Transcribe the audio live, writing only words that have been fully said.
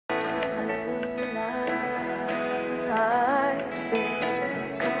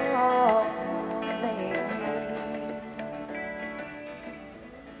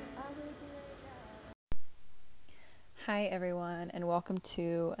everyone, and welcome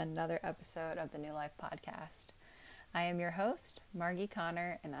to another episode of the New Life Podcast. I am your host, Margi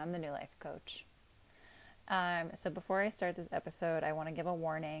Connor, and I'm the New Life Coach. So before I start this episode, I want to give a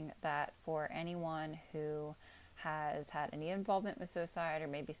warning that for anyone who has had any involvement with suicide or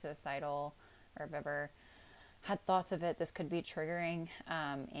maybe suicidal or have ever had thoughts of it, this could be triggering.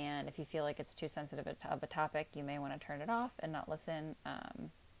 And if you feel like it's too sensitive of a topic, you may want to turn it off and not listen.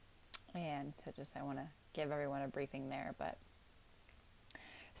 And so I want to give everyone a briefing there.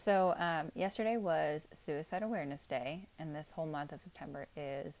 So yesterday was Suicide Awareness Day, and this whole month of September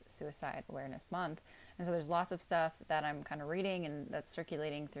is Suicide Awareness Month. And so there's lots of stuff that I'm kind of reading and that's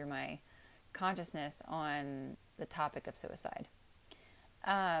circulating through my consciousness on the topic of suicide.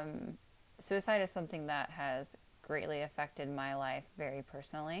 Suicide is something that has greatly affected my life very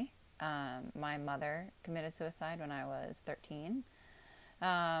personally. My mother committed suicide when I was 13.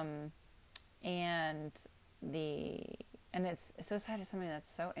 Suicide is something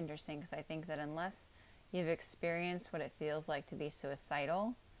that's so interesting because I think that unless you've experienced what it feels like to be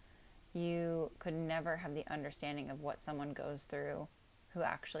suicidal, you could never have the understanding of what someone goes through who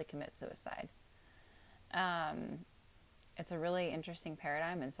actually commits suicide. It's a really interesting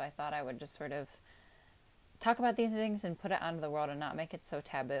paradigm, and so I thought I would just sort of talk about these things and put it out into the world and not make it so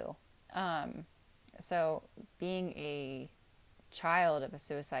taboo. So being a child of a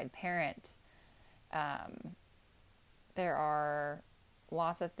suicide parent, there are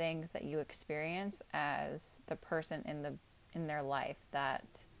lots of things that you experience as the person in their life that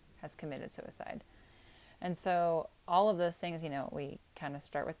has committed suicide. And so all of those things, we kind of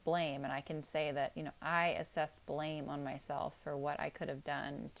start with blame, and I can say that, I assessed blame on myself for what I could have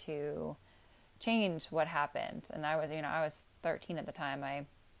done to change what happened. And I was 13 at the time. I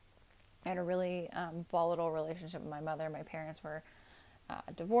had a really volatile relationship with my mother. My parents were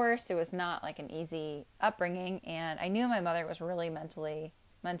divorced. It was not like an easy upbringing, and I knew my mother was really mentally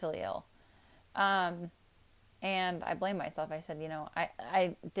ill. And I blamed myself. I said,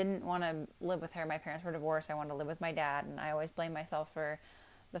 I didn't want to live with her. My parents were divorced. I wanted to live with my dad, and I always blamed myself for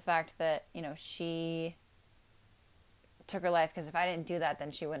the fact that, she took her life, because if I didn't do that,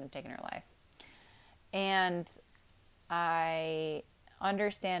 then she wouldn't have taken her life. And I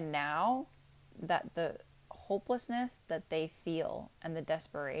understand now that the hopelessness that they feel and the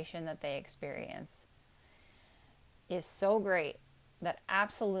desperation that they experience is so great that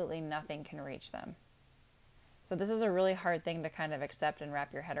absolutely nothing can reach them. So this is a really hard thing to kind of accept and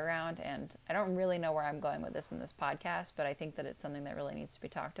wrap your head around, and I don't really know where I'm going with this in this podcast, but I think that it's something that really needs to be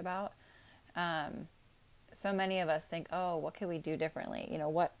talked about. So many of us think, oh, what could we do differently?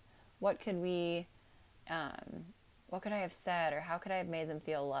 What could we, what could I have said, or how could I have made them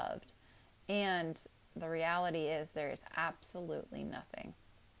feel loved? And the reality is there is absolutely nothing.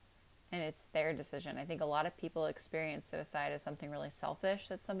 And it's their decision. I think a lot of people experience suicide as something really selfish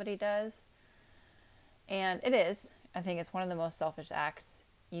that somebody does. And it is. I think it's one of the most selfish acts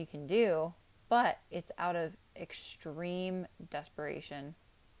you can do, but it's out of extreme desperation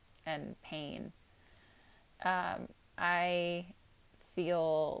and pain. I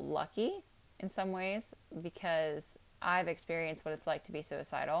feel lucky in some ways because I've experienced what it's like to be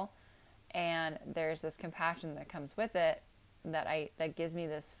suicidal. And there's this compassion that comes with it that gives me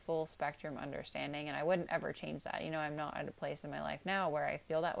this full spectrum understanding, and I wouldn't ever change that. I'm not at a place in my life now where I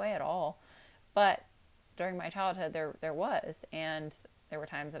feel that way at all. But during my childhood, there was, and there were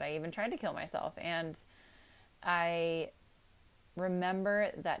times that I even tried to kill myself. And I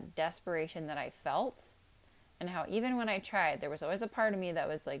remember that desperation that I felt, and how even when I tried, there was always a part of me that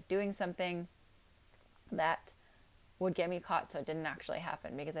was like doing something that would get me caught so it didn't actually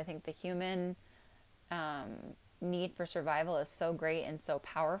happen, because I think the human need for survival is so great and so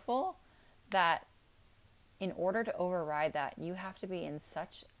powerful that in order to override that, you have to be in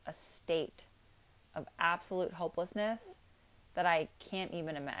such a state of absolute hopelessness that I can't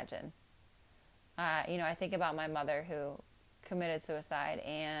even imagine. I think about my mother who committed suicide,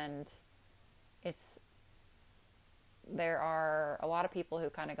 and there are a lot of people who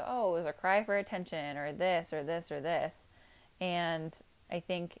kind of go, oh, it was a cry for attention, or this, or this, or this. And I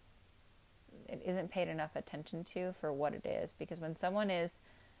think it isn't paid enough attention to for what it is. Because when someone is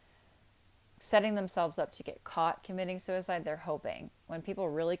setting themselves up to get caught committing suicide, they're hoping. When people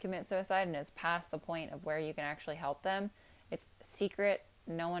really commit suicide and it's past the point of where you can actually help them, it's secret,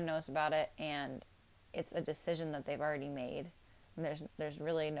 no one knows about it, and it's a decision that they've already made. And there's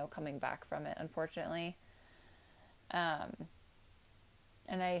really no coming back from it, unfortunately. And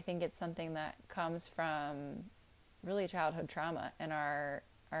I think it's something that comes from really childhood trauma and our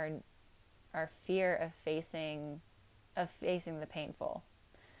fear of facing the painful.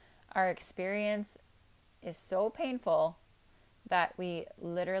 Our experience is so painful that we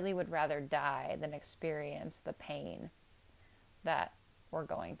literally would rather die than experience the pain that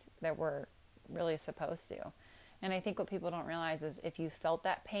that we're really supposed to. And I think what people don't realize is if you felt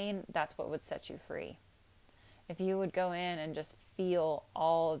that pain, that's what would set you free. If you would go in and just feel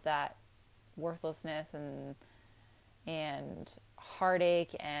all of that worthlessness and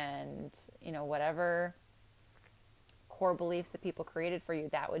heartache and, you know, whatever core beliefs that people created for you,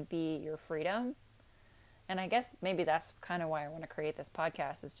 that would be your freedom. And I guess maybe that's kind of why I want to create this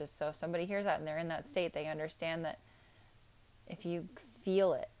podcast, is just so if somebody hears that and they're in that state, they understand that if you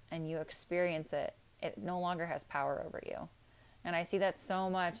feel it and you experience it, it no longer has power over you. And I see that so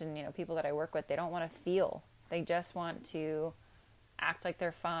much in, you know, people that I work with, they don't want to feel. They just want to act like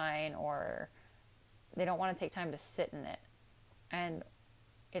they're fine, or they don't want to take time to sit in it. And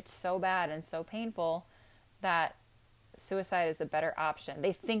it's so bad and so painful that suicide is a better option.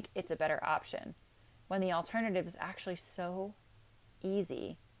 They think it's a better option when the alternative is actually so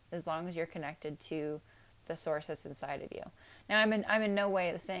easy, as long as you're connected to the source that's inside of you. Now, I'm in no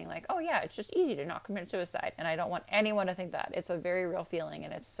way saying like, oh yeah, it's just easy to not commit suicide. And I don't want anyone to think that. It's a very real feeling,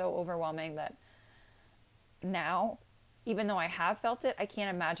 and it's so overwhelming that now, even though I have felt it, I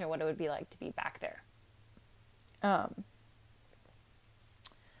can't imagine what it would be like to be back there.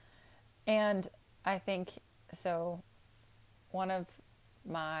 And I think, so one of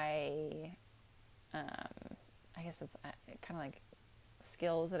my, I guess it's kind of like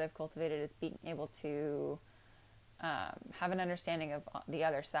skills that I've cultivated is being able to have an understanding of the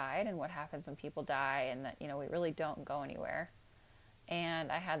other side and what happens when people die, and that, you know, we really don't go anywhere.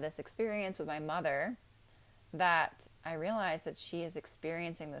 And I had this experience with my mother that I realized that she is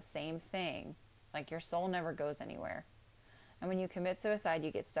experiencing the same thing. Like, your soul never goes anywhere. And when you commit suicide,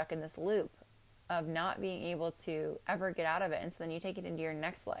 you get stuck in this loop of not being able to ever get out of it. And so then you take it into your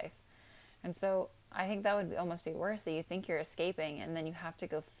next life. And so I think that would almost be worse, that you think you're escaping and then you have to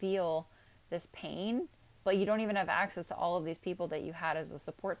go feel this pain, but you don't even have access to all of these people that you had as a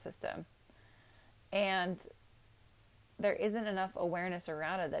support system. And there isn't enough awareness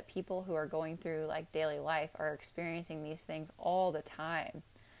around it that people who are going through like daily life are experiencing these things all the time.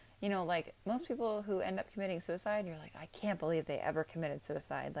 You know, like most people who end up committing suicide, you're like, I can't believe they ever committed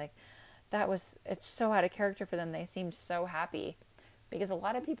suicide. Like it's so out of character for them. They seem so happy, because a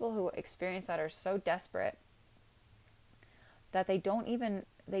lot of people who experience that are so desperate that they don't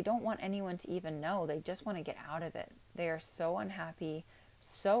want anyone to even know. They just want to get out of it. They are so unhappy,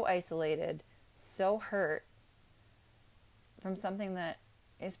 so isolated, so hurt from something that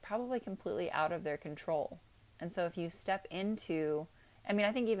is probably completely out of their control. And so if you step into, I mean,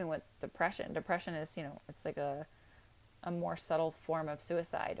 I think even with depression is, you know, it's like a more subtle form of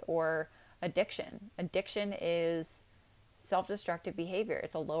suicide. Or addiction. Addiction is self-destructive behavior.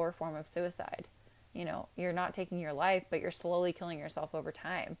 It's a lower form of suicide. You know, you're not taking your life, but you're slowly killing yourself over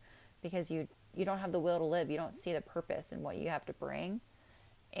time, because you don't have the will to live. You don't see the purpose in what you have to bring.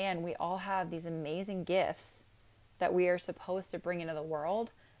 And we all have these amazing gifts that we are supposed to bring into the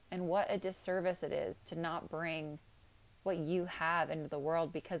world. And what a disservice it is to not bring what you have into the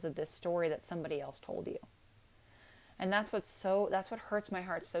world because of this story that somebody else told you. And that's what hurts my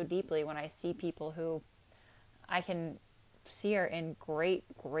heart so deeply, when I see people who I can see are in great,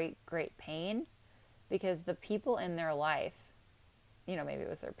 great, great pain, because the people in their life, you know, maybe it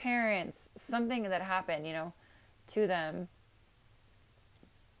was their parents, something that happened, you know, to them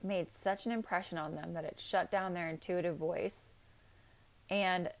made such an impression on them that it shut down their intuitive voice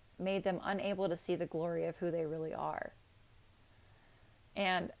and made them unable to see the glory of who they really are.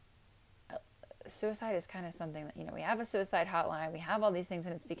 And suicide is kind of something that, you know, we have a suicide hotline, we have all these things,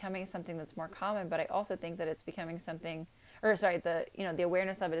 and it's becoming something that's more common. But I also think that it's becoming something, the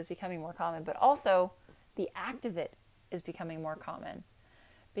awareness of it is becoming more common, but also the act of it is becoming more common,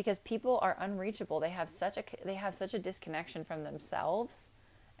 because people are unreachable. They have such a disconnection from themselves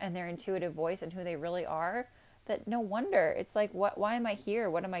and their intuitive voice and who they really are, that no wonder it's like, why am I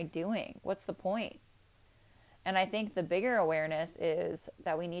here? What am I doing? What's the point? And I think the bigger awareness is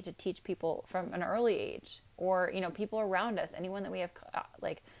that we need to teach people from an early age, or, you know, people around us, anyone that we have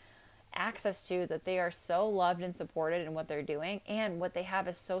access to, that they are so loved and supported in what they're doing, and what they have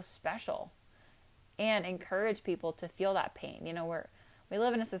is so special, and encourage people to feel that pain. You know, we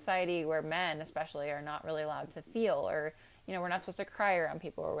live in a society where men especially are not really allowed to feel, or, you know, we're not supposed to cry around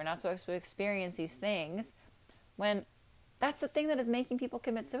people, or we're not supposed to experience these things, when that's the thing that is making people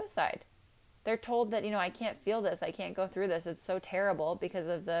commit suicide. They're told that, you know, I can't feel this, I can't go through this, it's so terrible, because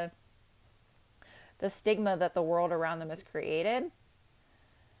of the stigma that the world around them has created.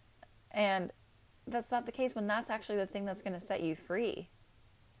 And that's not the case, when that's actually the thing that's going to set you free.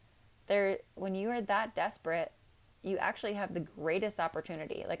 When you are that desperate, you actually have the greatest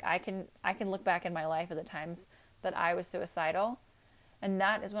opportunity. Like I can look back in my life at the times that I was suicidal, and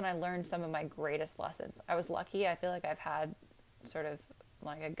that is when I learned some of my greatest lessons. I was lucky. I feel like I've had sort of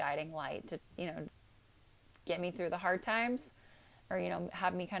like a guiding light to, get me through the hard times, or,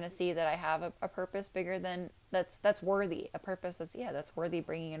 have me kind of see that I have a purpose bigger than that's worthy, a purpose that's worthy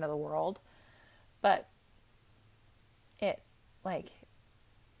bringing into the world. But it, like,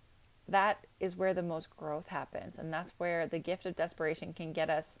 that is where the most growth happens. And that's where the gift of desperation can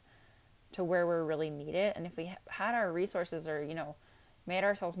get us to where we're really needed. And if we had our resources, or, made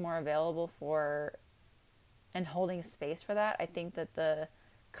ourselves more available for and holding space for that, I think that the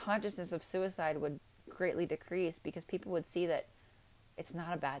consciousness of suicide would greatly decrease, because people would see that it's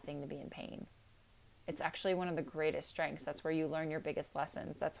not a bad thing to be in pain. It's actually one of the greatest strengths. That's where you learn your biggest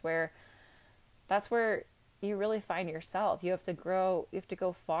lessons. That's where you really find yourself. You have to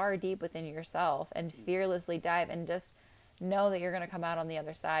go far deep within yourself and fearlessly dive, and just know that you're going to come out on the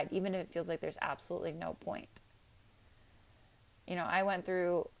other side, even if it feels like there's absolutely no point. I went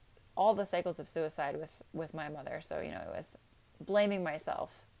through all the cycles of suicide with my mother. So, it was blaming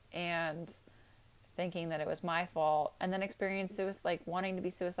myself and thinking that it was my fault, and then experienced suicide, like wanting to be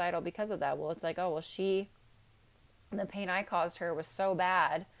suicidal because of that. Well, it's like, oh, well, the pain I caused her was so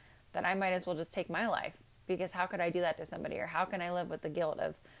bad that I might as well just take my life, because how could I do that to somebody? Or how can I live with the guilt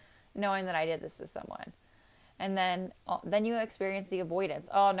of knowing that I did this to someone? And then you experience the avoidance.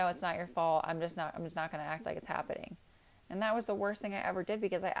 Oh, no, it's not your fault. I'm just not going to act like it's happening. And that was the worst thing I ever did,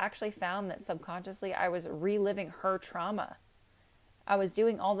 because I actually found that subconsciously I was reliving her trauma. I was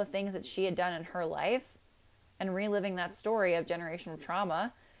doing all the things that she had done in her life and reliving that story of generational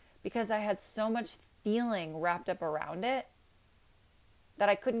trauma, because I had so much feeling wrapped up around it that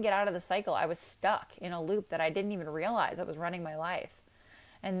I couldn't get out of the cycle. I was stuck in a loop that I didn't even realize I was running my life.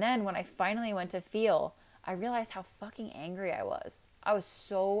 And then when I finally went to feel, I realized how fucking angry I was. I was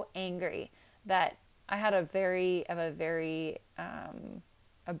so angry that I had a very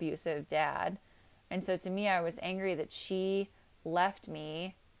abusive dad. And so to me, I was angry that she left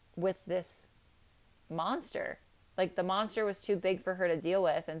me with this monster. Like, the monster was too big for her to deal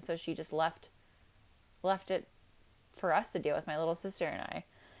with, and so she just left it for us to deal with, my little sister and I.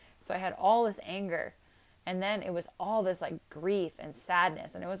 So I had all this anger, and then it was all this like grief and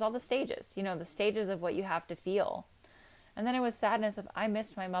sadness, and it was all the stages, the stages of what you have to feel. And then it was sadness of, I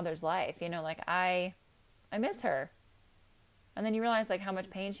missed my mother's life, like I miss her. And then you realize like how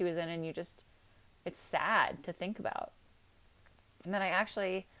much pain she was in, and it's sad to think about. And then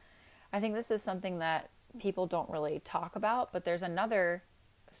I think this is something that people don't really talk about, but there's another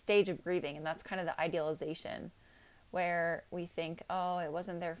stage of grieving, and that's kind of the idealization, where we think, oh, it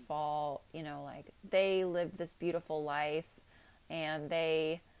wasn't their fault, like they lived this beautiful life and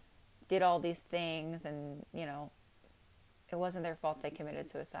they did all these things, and, it wasn't their fault they committed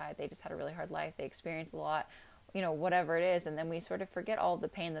suicide. They just had a really hard life. They experienced a lot, whatever it is. And then we sort of forget all the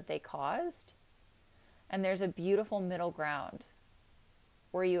pain that they caused. And there's a beautiful middle ground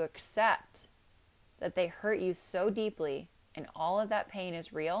where you accept that they hurt you so deeply and all of that pain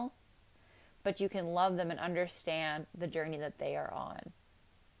is real, but you can love them and understand the journey that they are on.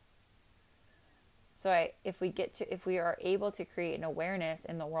 So if we are able to create an awareness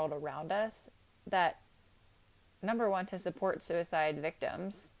in the world around us that, number one, to support suicide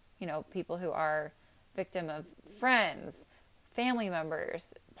victims, people who are victim of friends, family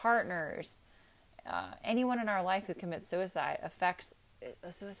members, partners, anyone in our life who commits suicide affects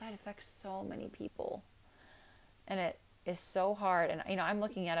so many people. And it is so hard. And, I'm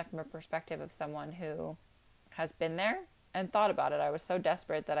looking at it from a perspective of someone who has been there and thought about it. I was so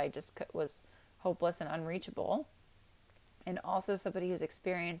desperate that I just was hopeless and unreachable. And also somebody who's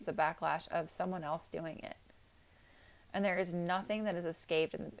experienced the backlash of someone else doing it. And there is nothing that is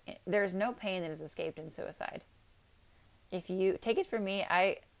escaped, and there is no pain that is escaped in suicide. If you take it from me,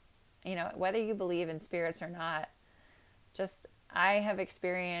 whether you believe in spirits or not,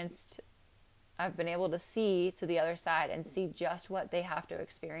 I've been able to see to the other side and see just what they have to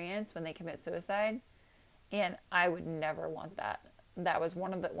experience when they commit suicide. And I would never want that. That was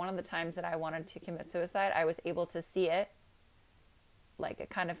one of the times that I wanted to commit suicide. I was able to see it, like it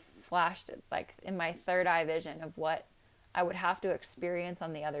kind of flashed like in my third eye vision of what I would have to experience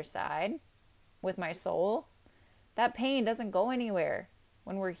on the other side with my soul. That pain doesn't go anywhere.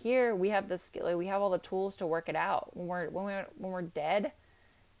 When we're here, we have the skill, we have all the tools to work it out. When we're dead,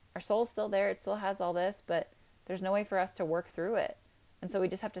 our soul's still there. It still has all this, but there's no way for us to work through it. And so we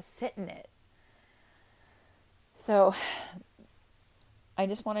just have to sit in it. So I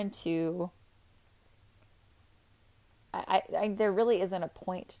just wanted to there really isn't a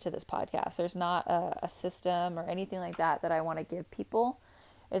point to this podcast. There's not a system or anything like that I want to give people.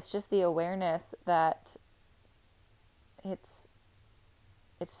 It's just the awareness that it's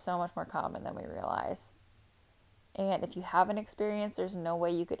so much more common than we realize. And if you haven't experienced, there's no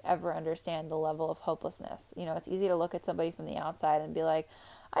way you could ever understand the level of hopelessness. You know, it's easy to look at somebody from the outside and be like,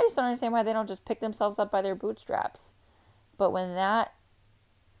 I just don't understand why they don't just pick themselves up by their bootstraps. But when that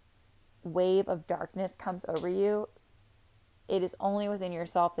wave of darkness comes over you, it is only within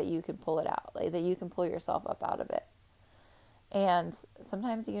yourself that you can pull it out, like that you can pull yourself up out of it. And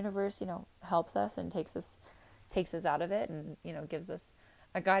sometimes the universe, helps us and takes us out of it and, gives us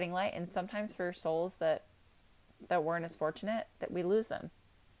a guiding light. And sometimes for souls that weren't as fortunate, that we lose them.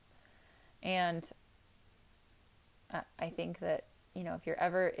 And I think that,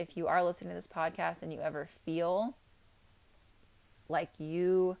 if you are listening to this podcast and you ever feel like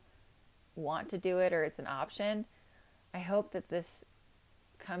you want to do it or it's an option, I hope that this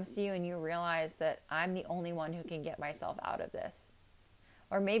comes to you and you realize that I'm the only one who can get myself out of this.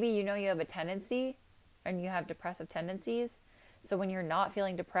 Or maybe you have a tendency and you have depressive tendencies. So when you're not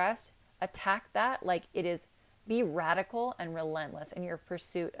feeling depressed, attack that like it is. Be radical and relentless in your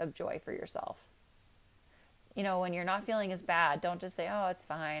pursuit of joy for yourself. When you're not feeling as bad, don't just say, oh, it's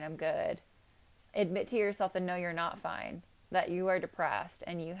fine, I'm good. Admit to yourself that no, you're not fine, that you are depressed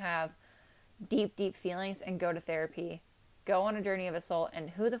and you have deep, deep feelings, and go to therapy. Go on a journey of a soul, and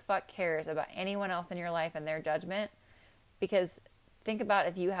who the fuck cares about anyone else in your life and their judgment? Because think about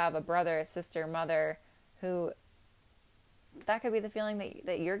if you have a brother, a sister, mother, who that could be the feeling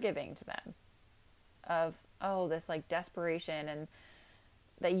that you're giving to them of, oh, this like desperation and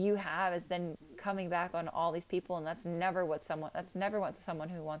that you have is then coming back on all these people. And that's never what someone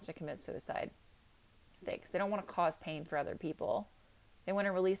who wants to commit suicide thinks. They don't want to cause pain for other people. They want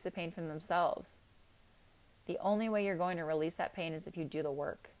to release the pain from themselves. The only way you're going to release that pain is if you do the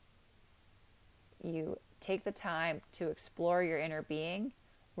work. You take the time to explore your inner being,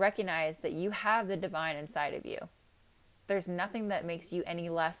 recognize that you have the divine inside of you. There's nothing that makes you any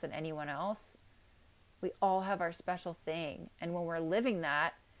less than anyone else. We all have our special thing. And when we're living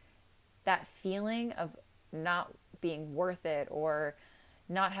that feeling of not being worth it or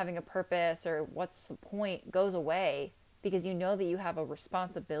not having a purpose or what's the point goes away, because you know that you have a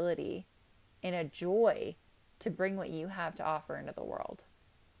responsibility and a joy to bring what you have to offer into the world.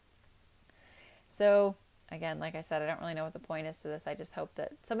 So again, like I said, I don't really know what the point is to this. I just hope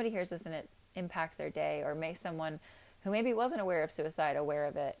that somebody hears this and it impacts their day or makes someone who maybe wasn't aware of suicide aware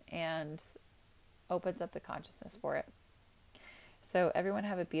of it and opens up the consciousness for it. So everyone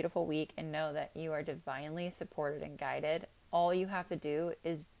have a beautiful week and know that you are divinely supported and guided. All you have to do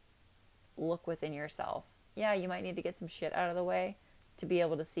is look within yourself. Yeah, you might need to get some shit out of the way to be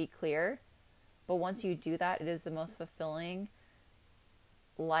able to see clear. But once you do that, it is the most fulfilling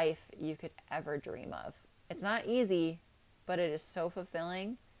life you could ever dream of. It's not easy, but it is so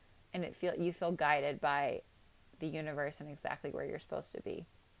fulfilling, and you feel guided by the universe and exactly where you're supposed to be.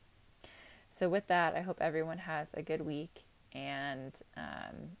 So with that, I hope everyone has a good week and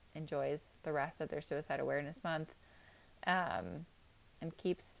enjoys the rest of their Suicide Awareness Month, and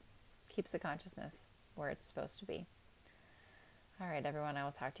keeps the consciousness where it's supposed to be. All right, everyone, I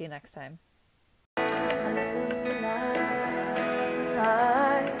will talk to you next time.